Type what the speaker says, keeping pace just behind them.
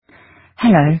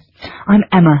Hello, I'm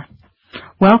Emma.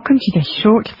 Welcome to this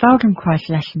short Feldenkrais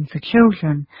lesson for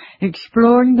children,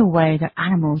 exploring the way that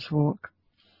animals walk.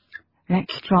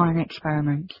 Let's try an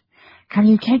experiment. Can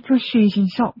you take your shoes and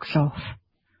socks off?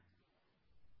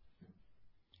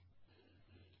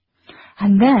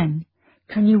 And then,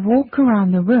 can you walk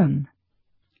around the room?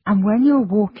 And when you're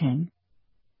walking,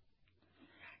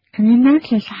 can you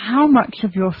notice how much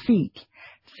of your feet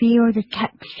feel the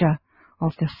texture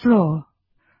of the floor?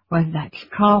 Whether that's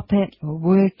carpet or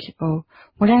wood or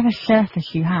whatever surface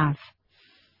you have.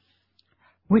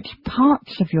 Which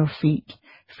parts of your feet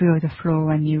feel the floor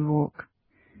when you walk?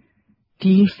 Do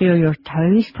you feel your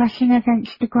toes pressing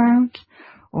against the ground,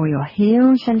 or your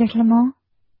heels a little more?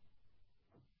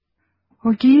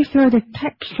 Or do you feel the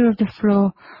texture of the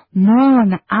floor more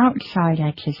on the outside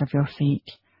edges of your feet,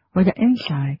 or the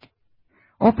inside?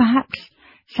 Or perhaps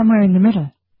somewhere in the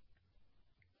middle?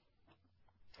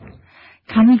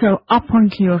 Can you go up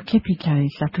onto your tippy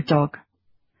toes like a dog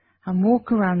and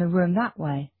walk around the room that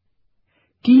way?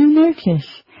 Do you notice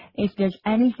if there's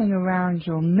anything around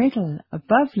your middle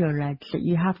above your legs that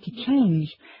you have to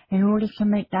change in order to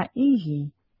make that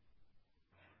easy?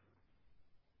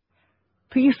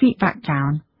 Put your feet back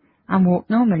down and walk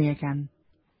normally again.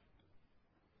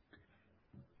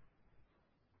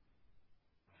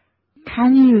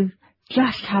 Can you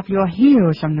just have your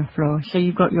heels on the floor so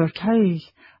you've got your toes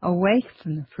away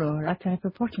from the floor like a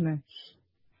hippopotamus?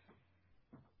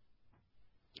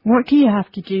 What do you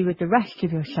have to do with the rest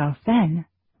of yourself then?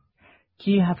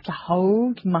 Do you have to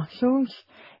hold muscles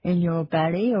in your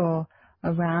belly or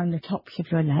around the tops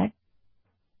of your legs?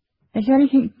 Is there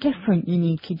anything different you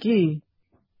need to do?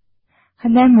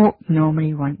 And then walk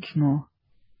normally once more.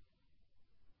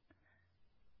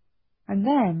 And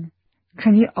then,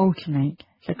 can you alternate?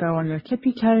 So go on your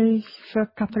tippy toes for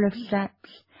a couple of steps,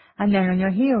 and then on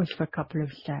your heels for a couple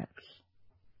of steps.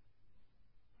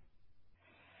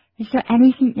 Is there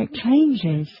anything that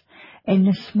changes in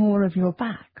the small of your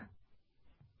back?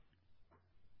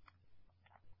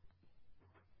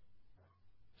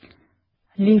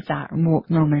 Leave that and walk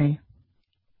normally.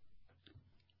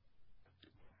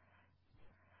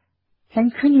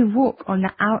 Then can you walk on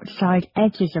the outside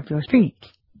edges of your feet?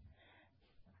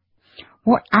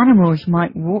 What animals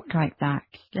might walk like that,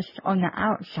 just on the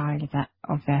outside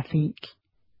of their feet?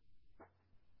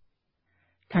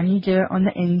 Can you do it on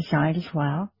the inside as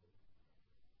well?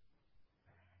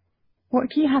 What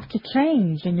do you have to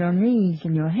change in your knees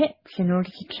and your hips in order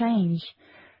to change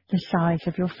the size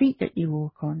of your feet that you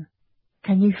walk on?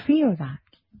 Can you feel that?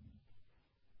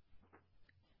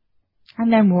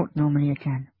 And then walk normally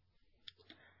again.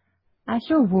 As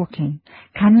you're walking,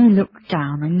 can you look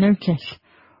down and notice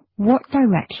what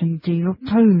direction do your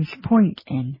toes point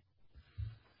in?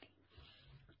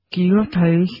 Do your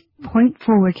toes point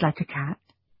forward like a cat?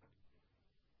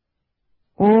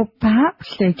 Or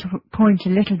perhaps they point a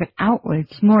little bit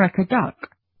outwards, more like a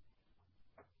duck?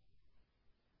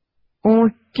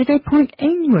 Or do they point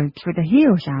inwards with the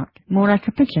heels out, more like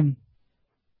a pigeon?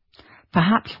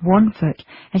 Perhaps one foot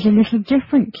is a little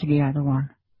different to the other one.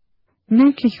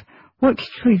 Notice what's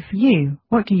true for you.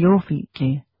 What do your feet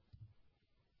do?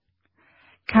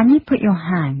 Can you put your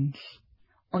hands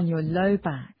on your low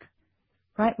back,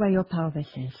 right where your pelvis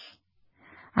is,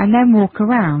 and then walk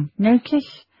around? Notice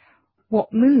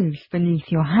what moves beneath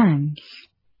your hands.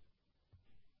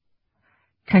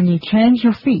 Can you change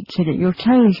your feet so that your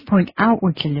toes point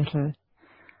outwards a little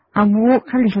and walk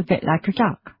a little bit like a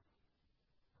duck?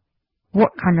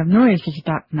 What kind of noise does a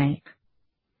duck make?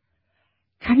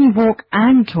 Can you walk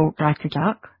and talk like a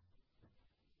duck?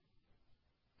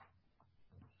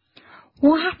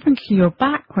 What happens to your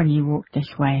back when you walk this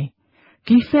way?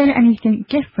 Do you feel anything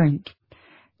different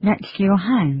next to your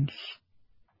hands?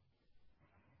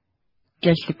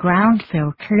 Does the ground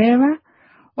feel clearer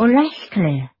or less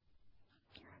clear?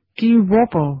 Do you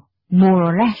wobble more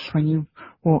or less when you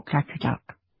walk like a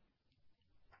duck?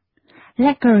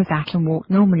 Let go of that and walk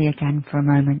normally again for a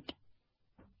moment.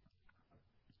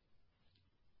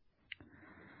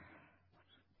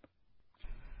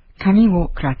 Can you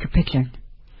walk like a pigeon?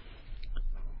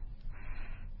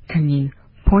 Can you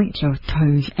point your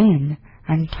toes in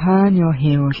and turn your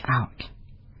heels out?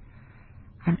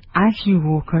 And as you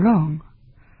walk along,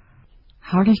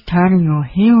 how does turning your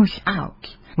heels out,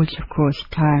 which of course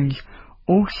turns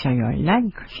also your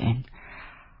legs in,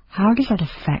 how does that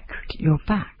affect your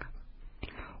back?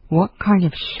 What kind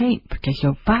of shape does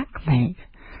your back make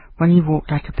when you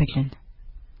walk like a pigeon?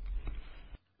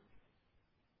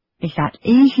 Is that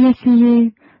easier for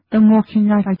you than walking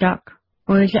like a duck,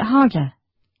 or is it harder?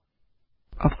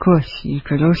 Of course, you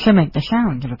could also make the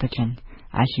sound of a pigeon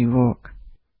as you walk.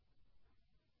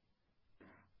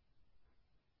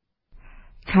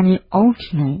 Can you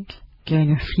alternate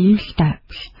doing a few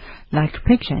steps like a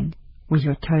pigeon with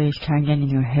your toes turned in and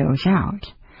your heels out?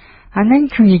 And then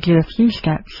can you do a few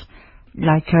steps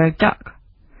like a duck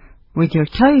with your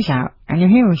toes out and your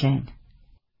heels in?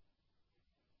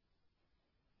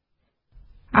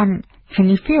 And can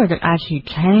you feel that as you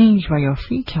change where your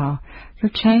feet are,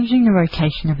 you're changing the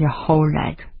rotation of your whole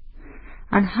leg?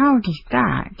 And how does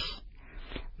that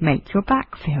make your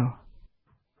back feel?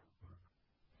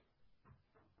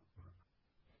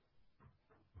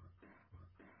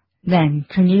 Then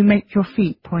can you make your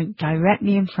feet point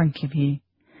directly in front of you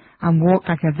and walk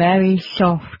like a very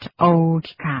soft old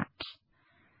cat?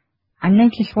 And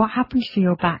notice what happens to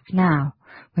your back now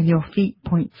when your feet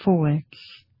point forwards.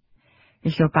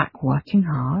 Is your back working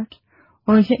hard,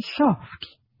 or is it soft?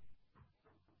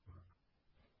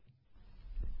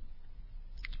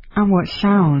 And what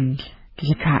sound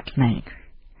does a cat make?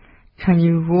 Can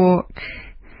you walk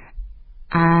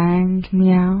and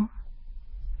meow?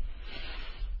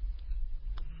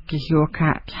 Does your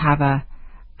cat have a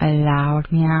loud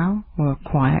meow or a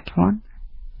quiet one?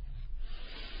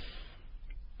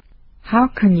 How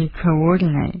can you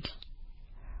coordinate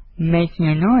making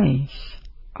a noise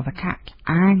of a cat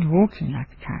and walking like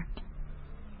a cat?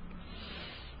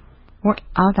 What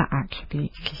other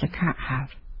attributes does a cat have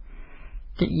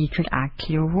that you could add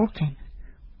to your walking?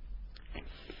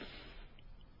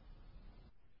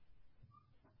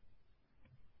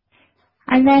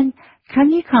 And then, can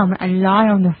you come and lie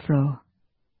on the floor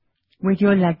with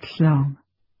your legs long?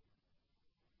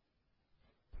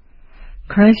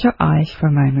 Close your eyes for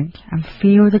a moment and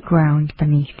feel the ground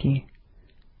beneath you.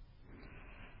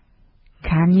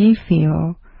 Can you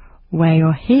feel where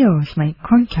your heels make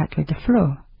contact with the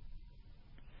floor?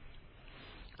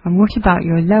 And what about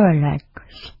your lower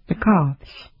legs, the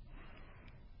calves?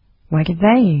 Where do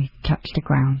they touch the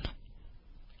ground?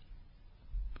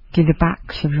 Do the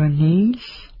backs of your knees?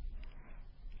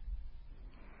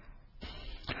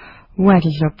 Where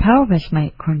does your pelvis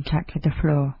make contact with the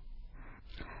floor?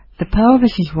 The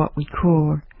pelvis is what we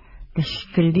call the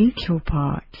skeletal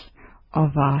part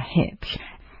of our hips.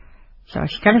 So our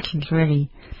skeleton's really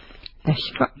the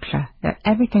structure that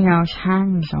everything else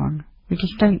hangs on. We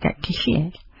just don't get to see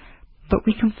it, but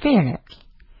we can feel it.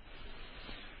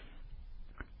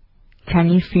 Can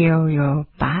you feel your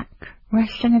back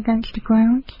resting against the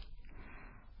ground?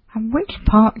 And which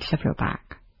parts of your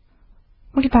back?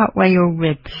 What about where your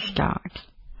ribs start?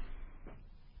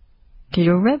 Do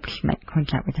your ribs make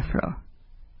contact with the floor?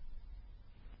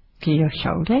 Do your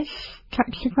shoulders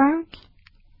touch the ground?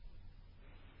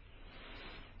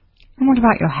 And what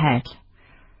about your head?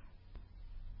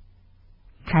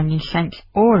 Can you sense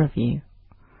all of you?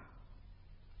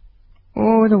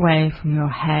 All the way from your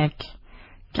head,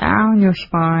 down your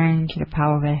spine to the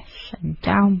pelvis, and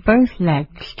down both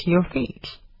legs to your feet.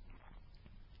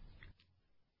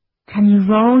 Can you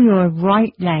roll your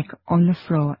right leg on the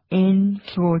floor in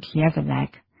towards the other leg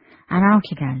and out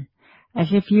again, as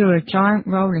if you were a giant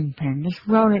rolling pin? Just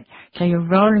roll it so you're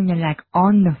rolling the leg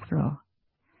on the floor,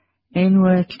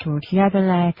 inwards towards the other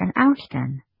leg and out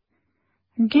again.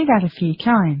 And do that a few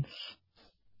times.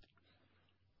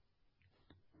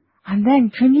 And then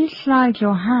can you slide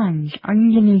your hands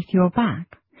underneath your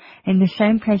back in the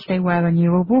same place they were when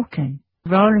you were walking,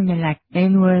 rolling the leg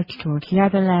inwards towards the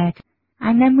other leg,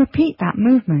 and then repeat that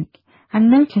movement. And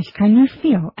notice, can you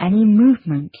feel any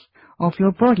movement of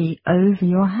your body over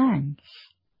your hands?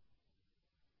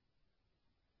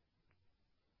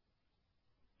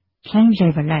 Change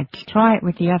over legs. Try it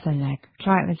with the other leg.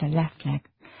 Try it with the left leg.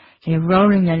 So you're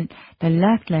rolling the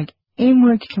left leg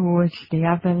inwards towards the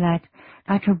other leg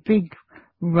like a big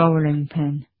rolling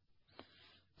pin.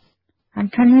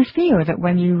 And can you feel that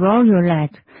when you roll your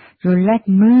leg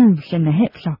moves in the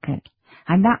hip socket,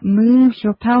 and that moves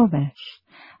your pelvis,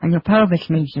 and your pelvis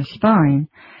moves your spine,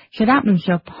 so that moves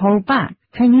your whole back.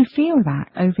 Can you feel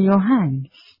that over your hands?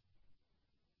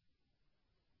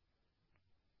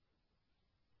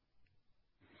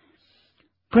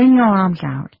 Bring your arms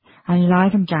out and lie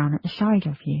them down at the side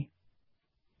of you.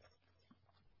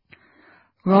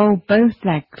 Roll both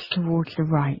legs towards the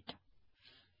right.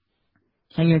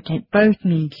 So you take both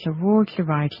knees towards the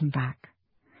right and back.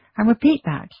 And repeat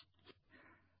that.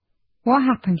 What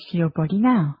happens to your body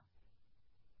now?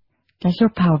 Does your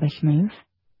pelvis move?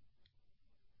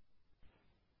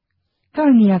 Go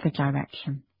in the other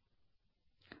direction.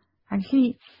 And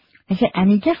see, is it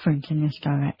any different in this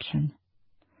direction?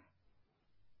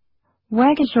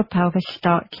 Where does your pelvis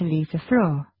start to leave the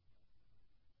floor?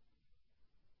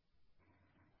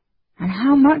 And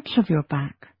how much of your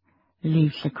back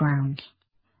leaves the ground?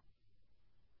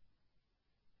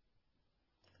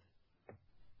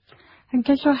 And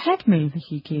does your head move as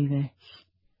you do this?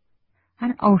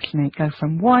 And alternate, go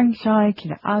from one side to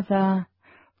the other,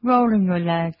 rolling your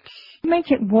legs.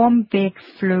 Make it one big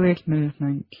fluid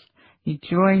movement. You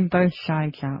join both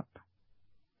sides up.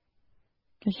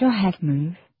 Does your head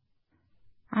move?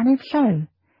 And if so,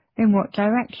 in what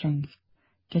directions?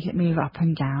 Does it move up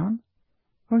and down?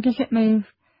 Or does it move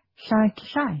side to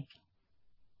side?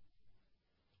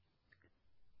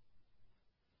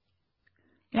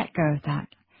 Let go of that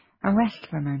and rest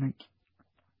for a moment.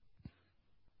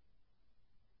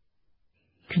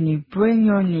 Can you bring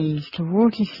your knees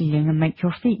towards the ceiling and make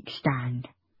your feet stand?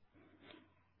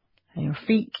 So your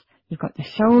feet, you've got the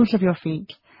soles of your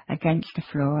feet against the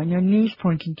floor and your knees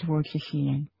pointing towards the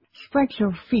ceiling. Spread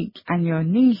your feet and your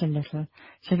knees a little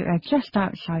so that they're just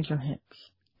outside your hips.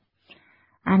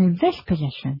 And in this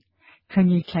position, can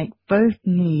you take both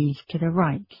knees to the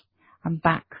right and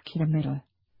back to the middle?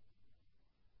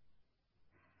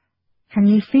 Can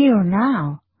you feel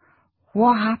now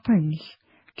what happens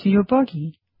to your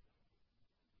body?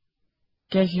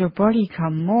 Does your body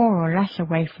come more or less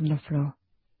away from the floor?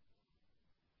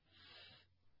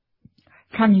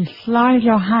 Can you slide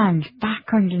your hands back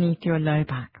underneath your low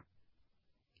back?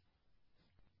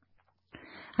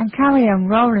 And carry on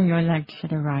rolling your legs to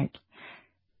the right.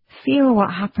 Feel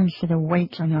what happens to the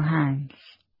weight on your hands.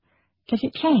 Does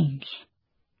it change?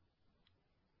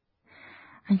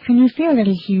 And can you feel that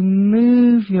as you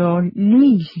move your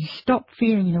knees, you stop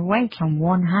feeling the weight on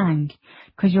one hand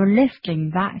because you're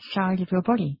lifting that side of your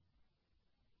body?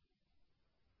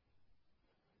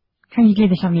 Can you do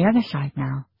this on the other side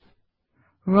now?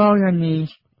 Roll your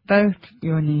knees, both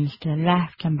your knees to the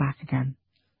left and back again.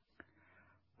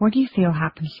 What do you feel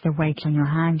happens to the weight on your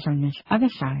hands on this other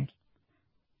side?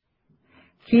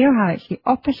 Feel how it's the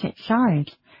opposite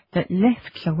side that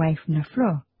lifts away from the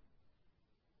floor.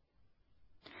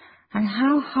 And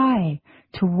how high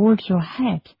towards your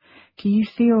head do you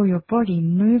feel your body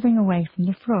moving away from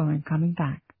the floor and coming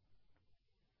back?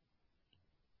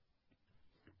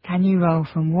 Can you roll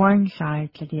from one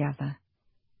side to the other?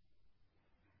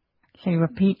 So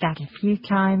repeat that a few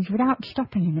times without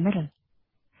stopping in the middle.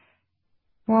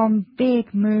 One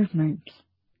big movement.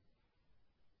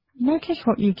 Notice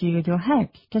what you do with your head.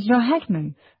 Does your head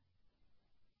move?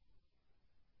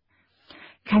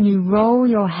 Can you roll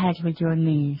your head with your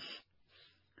knees?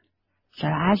 So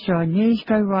as your knees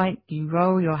go right, you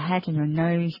roll your head and your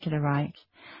nose to the right.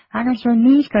 And as your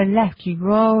knees go left, you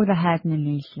roll the head and the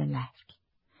knees to the left.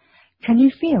 Can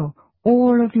you feel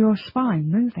all of your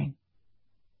spine moving?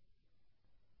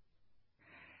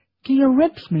 Do your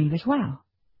ribs move as well?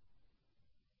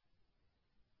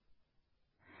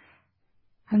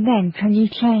 And then can you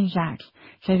change that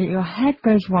so that your head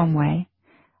goes one way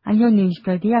and your knees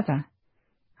go the other?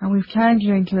 And we've turned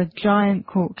you into a giant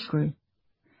corkscrew.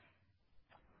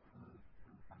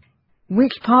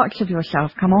 Which parts of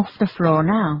yourself come off the floor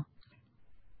now?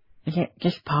 Is it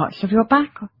just parts of your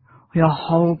back or your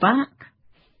whole back?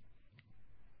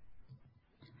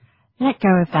 Let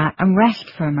go of that and rest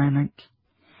for a moment.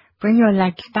 Bring your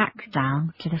legs back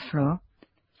down to the floor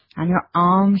and your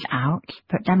arms out.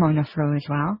 Put them on the floor as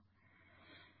well.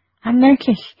 And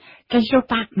notice, does your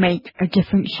back make a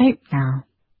different shape now?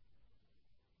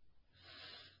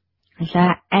 Is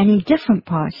there any different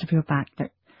parts of your back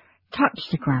that touch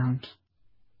the ground?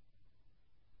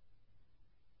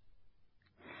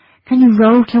 Can you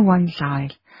roll to one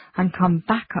side and come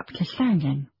back up to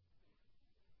standing?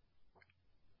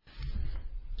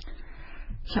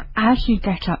 So as you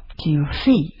get up to your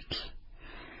feet,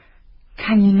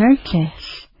 can you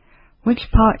notice which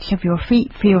parts of your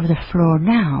feet feel the floor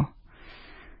now?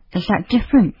 Is that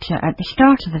different to at the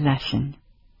start of the lesson?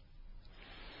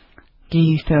 Do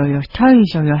you feel your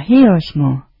toes or your heels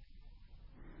more?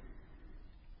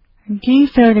 And do you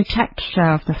feel the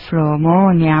texture of the floor more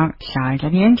on the outside or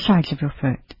the insides of your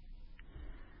foot?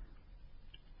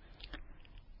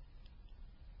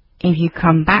 If you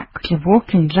come back to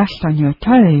walking just on your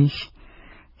toes,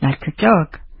 like a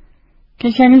dog,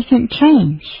 does anything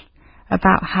change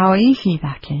about how easy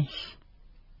that is?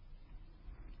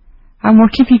 And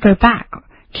what if you go back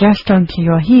just onto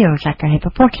your heels like a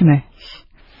hippopotamus?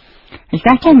 Is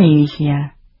that any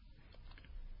easier?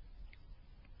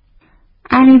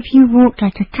 And if you walk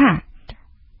like a cat,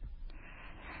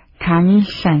 can you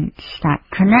sense that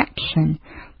connection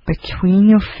between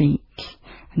your feet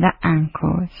and the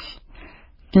ankles,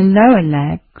 the lower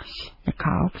legs, the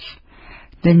calves,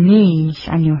 the knees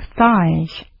and your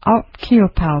thighs up to your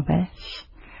pelvis,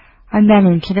 and then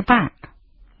into the back,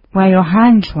 where your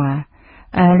hands were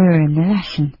earlier in the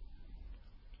lesson?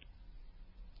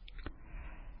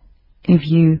 If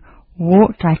you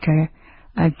walked like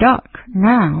a duck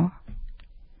now,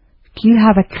 do you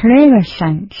have a clearer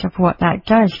sense of what that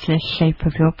does to the shape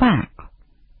of your back?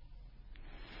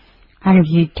 And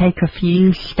if you take a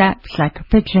few steps like a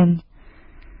pigeon,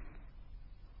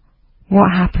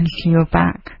 what happens to your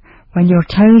back when your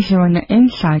toes are on the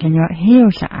inside and your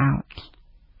heels are out?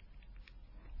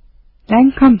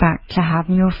 Then come back to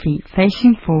having your feet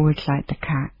facing forwards like the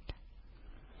cat.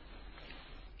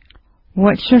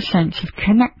 What's your sense of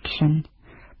connection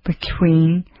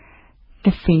between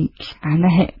the feet and the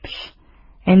hips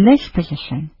in this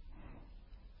position?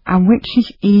 And which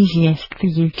is easiest for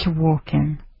you to walk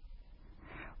in?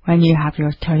 When you have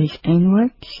your toes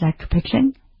inwards like a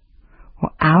pigeon,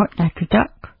 or out like a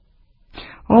duck,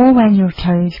 or when your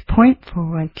toes point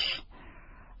forwards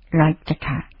like the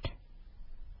cat.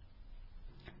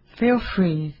 Feel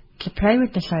free to play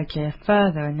with this idea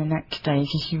further in the next days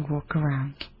as you walk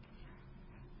around.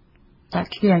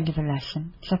 That's the end of the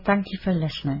lesson, so thank you for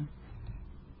listening.